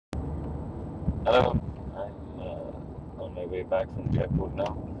Hello, I'm on my way back from Jaipur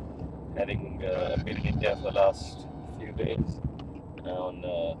now. Been in India for the last few days on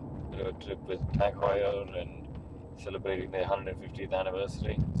a road trip with Tag Heuer and celebrating their 150th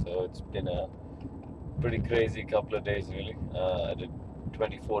anniversary. So it's been a pretty crazy couple of days, really. I did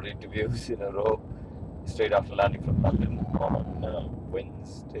 24 interviews in a row straight after landing from London on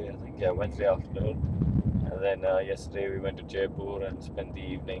Wednesday, I think. Yeah, Wednesday afternoon. And then yesterday we went to Jaipur and spent the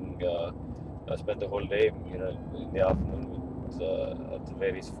evening. I spent the whole day, in the afternoon at the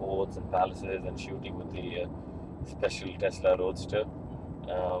various forts and palaces and shooting with the special Tesla Roadster,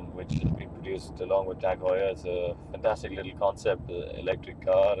 which has been produced along with Tag Heuer. It's a fantastic little concept, electric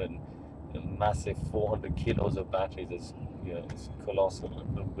car and a massive 400 kilos of batteries. It's colossal. I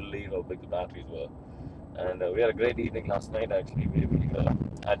couldn't believe how big the batteries were. And we had a great evening last night. Actually, we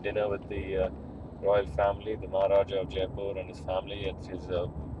had dinner with the royal family, the Maharaja of Jaipur and his family at his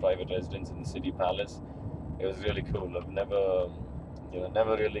private residence in the city palace. It was really cool. I've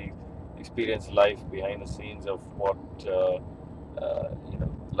never really experienced life behind the scenes of what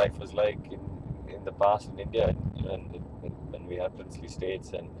life was like in the past in India, when we had princely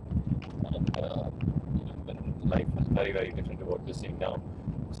states and when life was very very different to what we're seeing now.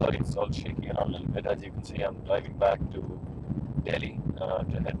 Sorry, it's all shaking around a little bit. As you can see, I'm driving back to Delhi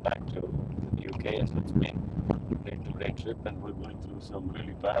to head back to the UK. So it's been a 2-day trip, and we're going through some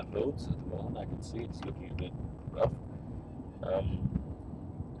really bad roads at the moment. I can see it's looking a bit rough. Um,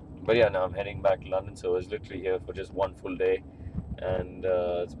 but yeah, now I'm heading back to London, so I was literally here for just one full day, and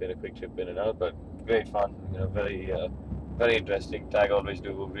it's been a quick trip in and out, but great fun. Very interesting. Tag always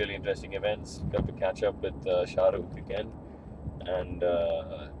do really interesting events. Got to catch up with Shah Rukh again, and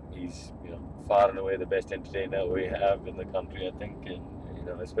he's far and away the best entertainer we have in the country, I think,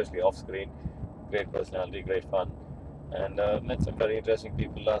 and especially off screen. Great personality, great fun, and met some very interesting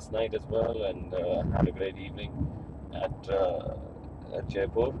people last night as well, and had a great evening at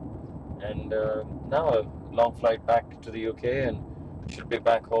Jaipur, and now a long flight back to the UK, and should be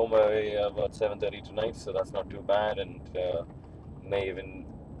back home by about 7:30 tonight, so that's not too bad, and may even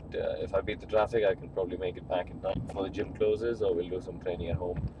if I beat the traffic, I can probably make it back in time before the gym closes, or we'll do some training at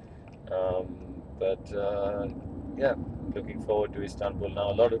home. But yeah, looking forward to Istanbul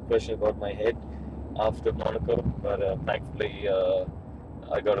now. A lot of questions about my head after Monaco, but thankfully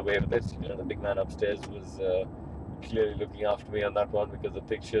I got away with it. The big man upstairs was clearly looking after me on that one because the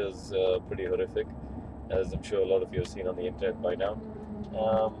picture's pretty horrific, as I'm sure a lot of you have seen on the internet by now.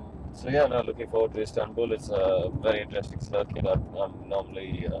 Um, so yeah, no, looking forward to Istanbul. It's a very interesting circuit. I'm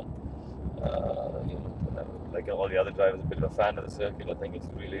normally, like all the other drivers, a bit of a fan of the circuit. I think it's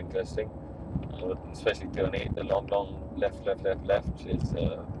really interesting, especially turn 8, the long left is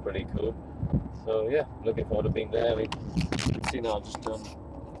pretty cool. So yeah, looking forward to being there. I mean, you can see now, I'll just turn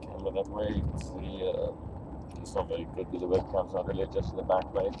the camera that way. You can see it's not very good because the webcam's not really adjusted the back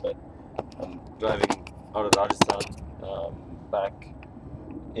right, but I'm driving out of Rajasthan back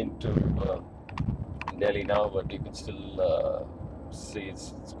into Delhi now, but you can still see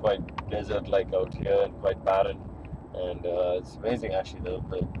it's quite desert-like out here and quite barren, and it's amazing actually. The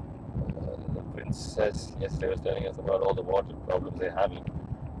princess yesterday was telling us about all the water problems they're having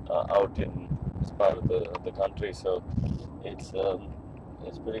out in this part of the country. So it's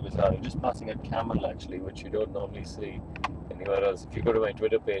pretty bizarre. I'm just passing a camel actually, which you don't normally see anywhere else. If you go to my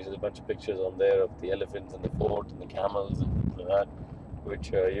Twitter page, there's a bunch of pictures on there of the elephants and the fort and the camels and things like that,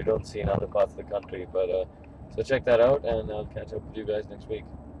 which you don't see in other parts of the country. But so check that out, and I'll catch up with you guys next week.